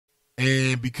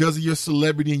And because of your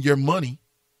celebrity and your money,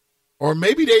 or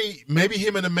maybe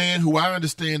him and a man who I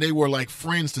understand they were like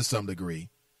friends to some degree.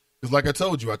 Because like I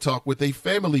told you, I talked with a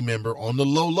family member on the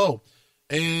low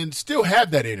and still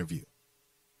have that interview.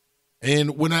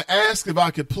 And when I asked if I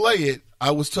could play it,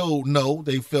 I was told no,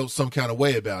 they felt some kind of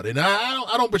way about it. And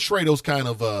I don't betray those kind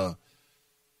of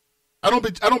I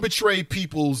don't betray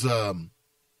people's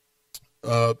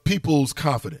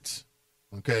confidence.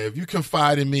 Okay, if you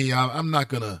confide in me, I'm not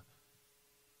gonna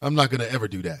ever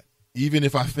do that. Even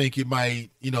if I think it might,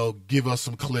 give us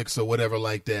some clicks or whatever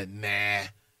like that. Nah,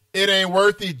 it ain't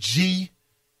worth it. G,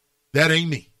 that ain't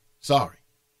me. Sorry.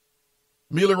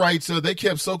 Mila writes, they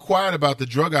kept so quiet about the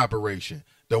drug operation.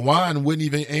 DeWine wouldn't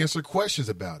even answer questions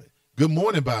about it. Good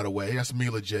morning, by the way. That's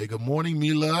Mila J. Good morning,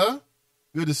 Mila.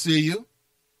 Good to see you.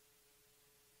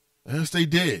 Yes, they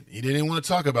did. He didn't want to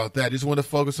talk about that. He just wanted to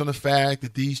focus on the fact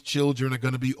that these children are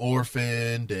going to be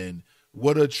orphaned and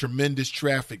what a tremendous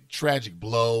tragic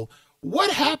blow.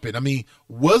 What happened? I mean,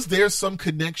 was there some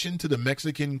connection to the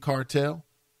Mexican cartel?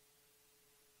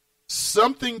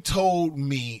 Something told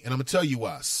me, and I'm going to tell you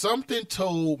why. Something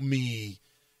told me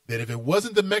that if it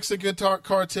wasn't the Mexican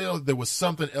cartel, there was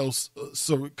something else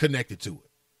connected to it.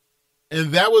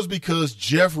 And that was because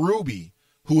Jeff Ruby,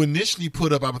 who initially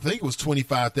put up, I think it was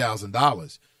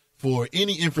 $25,000 for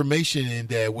any information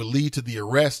that would lead to the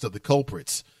arrest of the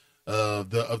culprits, of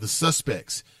the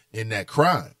suspects in that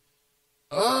crime.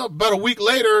 About a week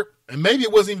later, and maybe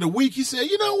it wasn't even a week, he said,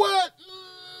 you know what?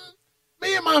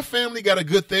 Me and my family got a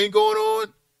good thing going on,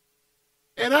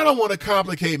 and I don't want to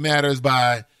complicate matters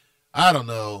by, I don't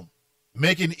know,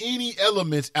 making any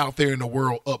elements out there in the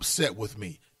world upset with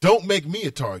me. Don't make me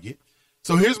a target.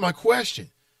 So here's my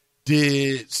question.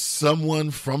 Did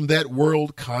someone from that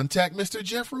world contact Mr.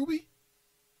 Jeff Ruby?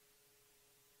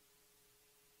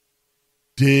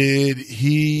 Did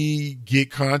he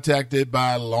get contacted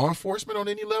by law enforcement on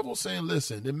any level saying,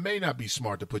 listen, it may not be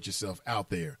smart to put yourself out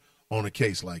there on a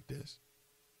case like this?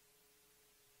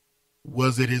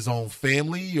 Was it his own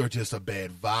family or just a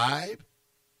bad vibe?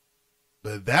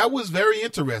 But that was very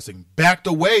interesting. Backed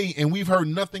away, and we've heard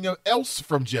nothing else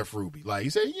from Jeff Ruby. Like he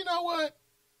said, you know what?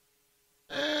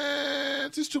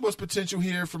 It's just too much potential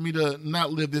here for me to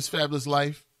not live this fabulous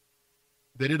life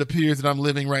that it appears that I'm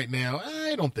living right now.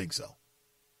 I don't think so.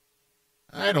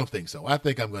 I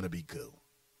think I'm going to be good.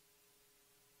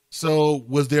 So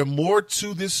was there more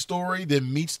to this story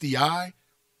than meets the eye?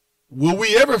 Will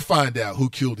we ever find out who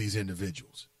killed these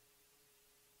individuals?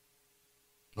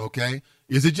 Okay.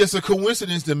 Is it just a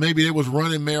coincidence that maybe they was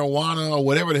running marijuana or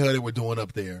whatever the hell they were doing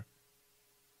up there?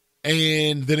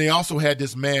 And then they also had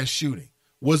this mass shooting.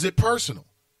 Was it personal?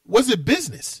 Was it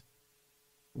business?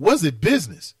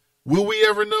 Will we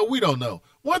ever know? We don't know.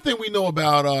 One thing we know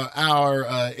about our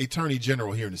attorney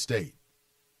general here in the state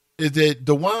is that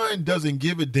DeWine doesn't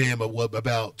give a damn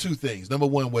about two things. Number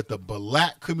one, what the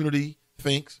black community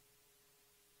thinks,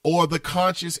 or the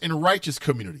conscious and righteous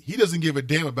community. He doesn't give a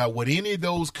damn about what any of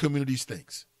those communities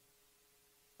thinks.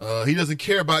 He doesn't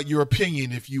care about your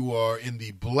opinion if you are in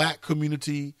the black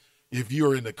community, if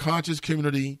you are in the conscious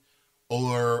community,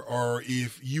 or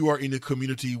if you are in a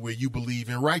community where you believe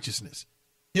in righteousness.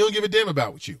 He don't give a damn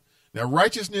about you. Now,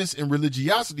 righteousness and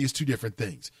religiosity is two different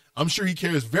things. I'm sure he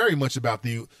cares very much about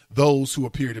those who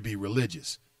appear to be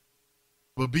religious.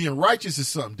 But being righteous is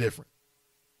something different.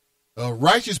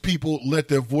 Righteous people let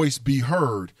their voice be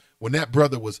heard when that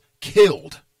brother was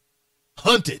killed,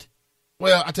 hunted.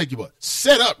 Well, I take you what,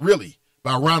 set up really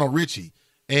by Ronald Ritchie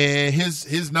and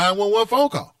his 911 phone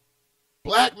call.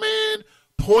 Black man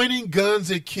pointing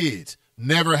guns at kids.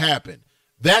 Never happened.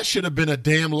 That should have been a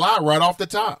damn lie right off the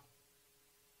top.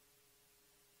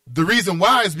 The reason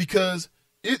why is because,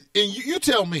 and you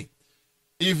tell me,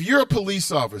 if you're a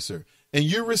police officer and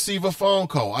you receive a phone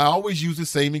call, I always use the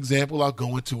same example. I'll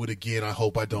go into it again. I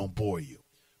hope I don't bore you.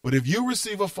 But if you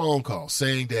receive a phone call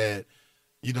saying that,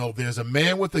 there's a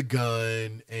man with a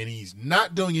gun and he's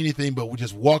not doing anything, but we're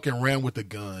just walking around with a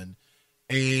gun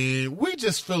and we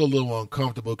just feel a little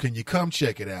uncomfortable. Can you come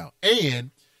check it out?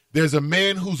 And there's a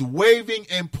man who's waving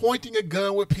and pointing a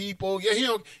gun with people. Yeah, he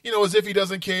don't, as if he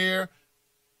doesn't care.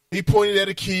 He pointed at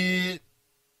a kid.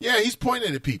 Yeah, he's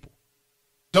pointing at people.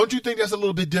 Don't you think that's a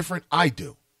little bit different? I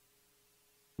do.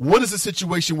 One is a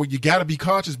situation where you got to be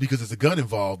conscious because there's a gun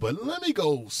involved, but let me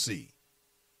go see.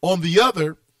 On the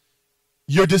other,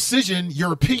 your decision,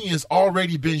 your opinion's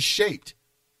already been shaped.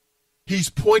 He's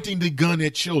pointing the gun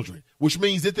at children, which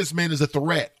means that this man is a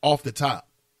threat off the top.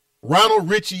 Ronald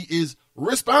Ritchie is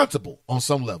responsible on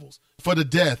some levels for the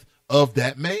death of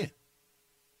that man.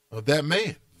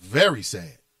 Very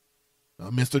sad.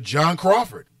 Mr. John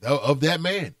Crawford of that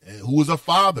man, who was a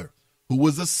father who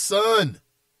was a son.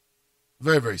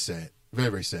 Very, very sad. Very,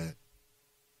 very sad.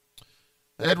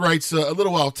 Ed writes, a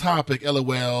little off topic,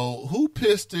 LOL. Who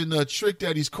pissed in Trick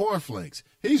Daddy's cornflakes?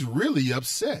 He's really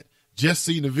upset. Just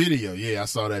seen the video. Yeah, I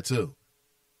saw that too.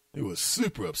 He was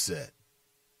super upset.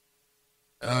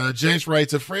 James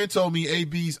writes, a friend told me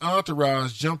AB's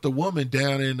entourage jumped a woman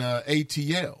down in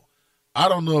ATL. I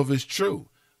don't know if it's true,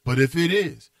 but if it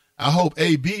is, I hope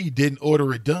AB didn't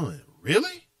order it done.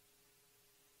 Really?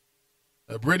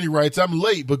 Brittany writes, I'm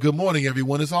late, but good morning,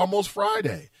 everyone. It's almost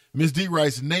Friday. Ms. D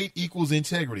writes, Nate equals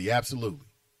integrity. Absolutely.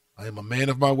 I am a man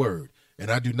of my word,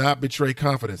 and I do not betray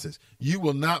confidences. You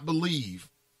will not believe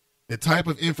the type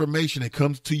of information that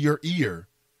comes to your ear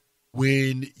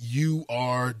when you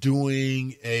are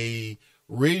doing a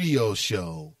radio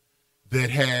show that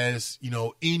has,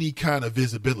 any kind of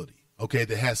visibility, okay,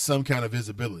 that has some kind of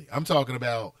visibility. I'm talking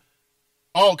about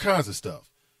all kinds of stuff.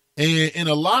 And in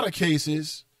a lot of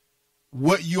cases,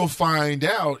 what you'll find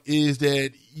out is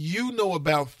that you know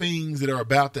about things that are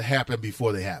about to happen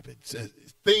before they happen,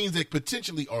 things that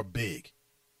potentially are big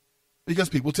because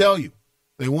people tell you.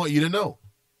 They want you to know.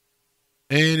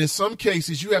 And in some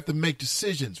cases, you have to make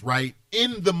decisions, right,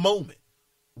 in the moment,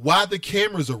 while the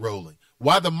cameras are rolling,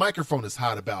 while the microphone is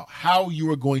hot, about how you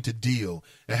are going to deal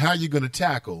and how you're going to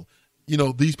tackle,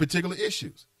 these particular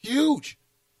issues. Huge.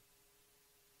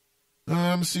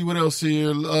 Let me see what else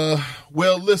here.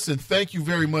 Well, listen, thank you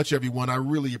very much, everyone. I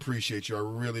really appreciate you. I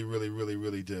really, really, really,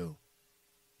 really do.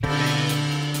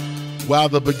 While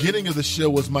the beginning of the show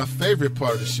was my favorite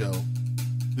part of the show,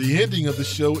 the ending of the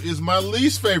show is my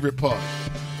least favorite part.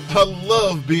 I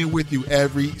love being with you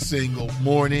every single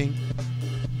morning.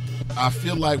 I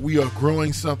feel like we are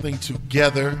growing something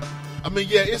together. I mean,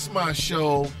 yeah, it's my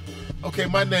show. Okay,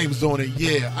 my name's on it.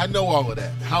 Yeah, I know all of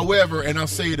that. However, and I'll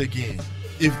say it again,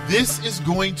 if this is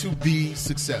going to be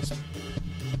successful,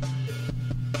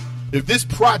 if this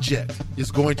project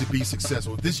is going to be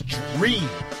successful, if this dream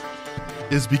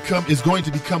is going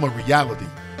to become a reality,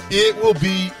 it will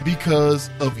be because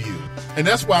of you. And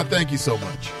that's why I thank you so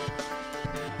much.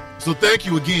 So thank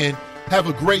you again. Have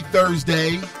a great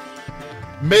Thursday.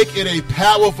 Make it a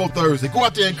powerful Thursday. Go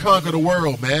out there and conquer the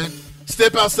world, man.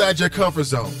 Step outside your comfort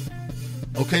zone.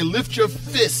 Okay, lift your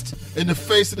fist in the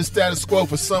face of the status quo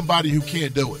for somebody who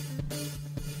can't do it.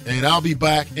 And I'll be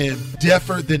back and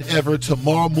deafer than ever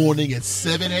tomorrow morning at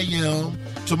 7 a.m.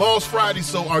 Tomorrow's Friday,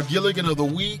 so our Gilligan of the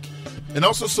week. And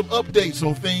also some updates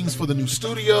on things for the new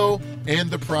studio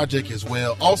and the project as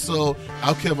well. Also,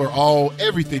 I'll cover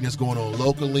everything that's going on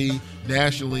locally,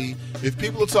 nationally. If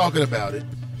people are talking about it,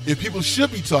 if people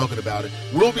should be talking about it,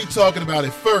 we'll be talking about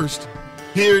it first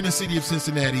here in the city of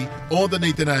Cincinnati on the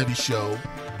Nathan Ivey Show.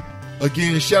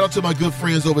 Again, shout out to my good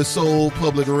friends over at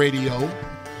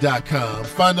soulpublicradio.com.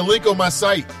 Find the link on my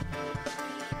site.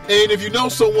 And if you know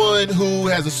someone who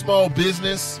has a small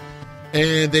business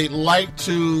and they'd like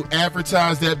to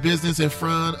advertise that business in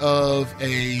front of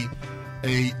a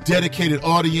dedicated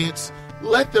audience,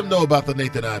 let them know about the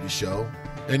Nathan Ivey Show.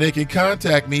 And they can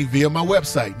contact me via my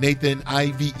website,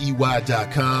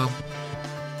 nathanivey.com.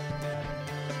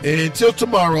 Until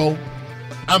tomorrow,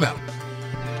 I'm out.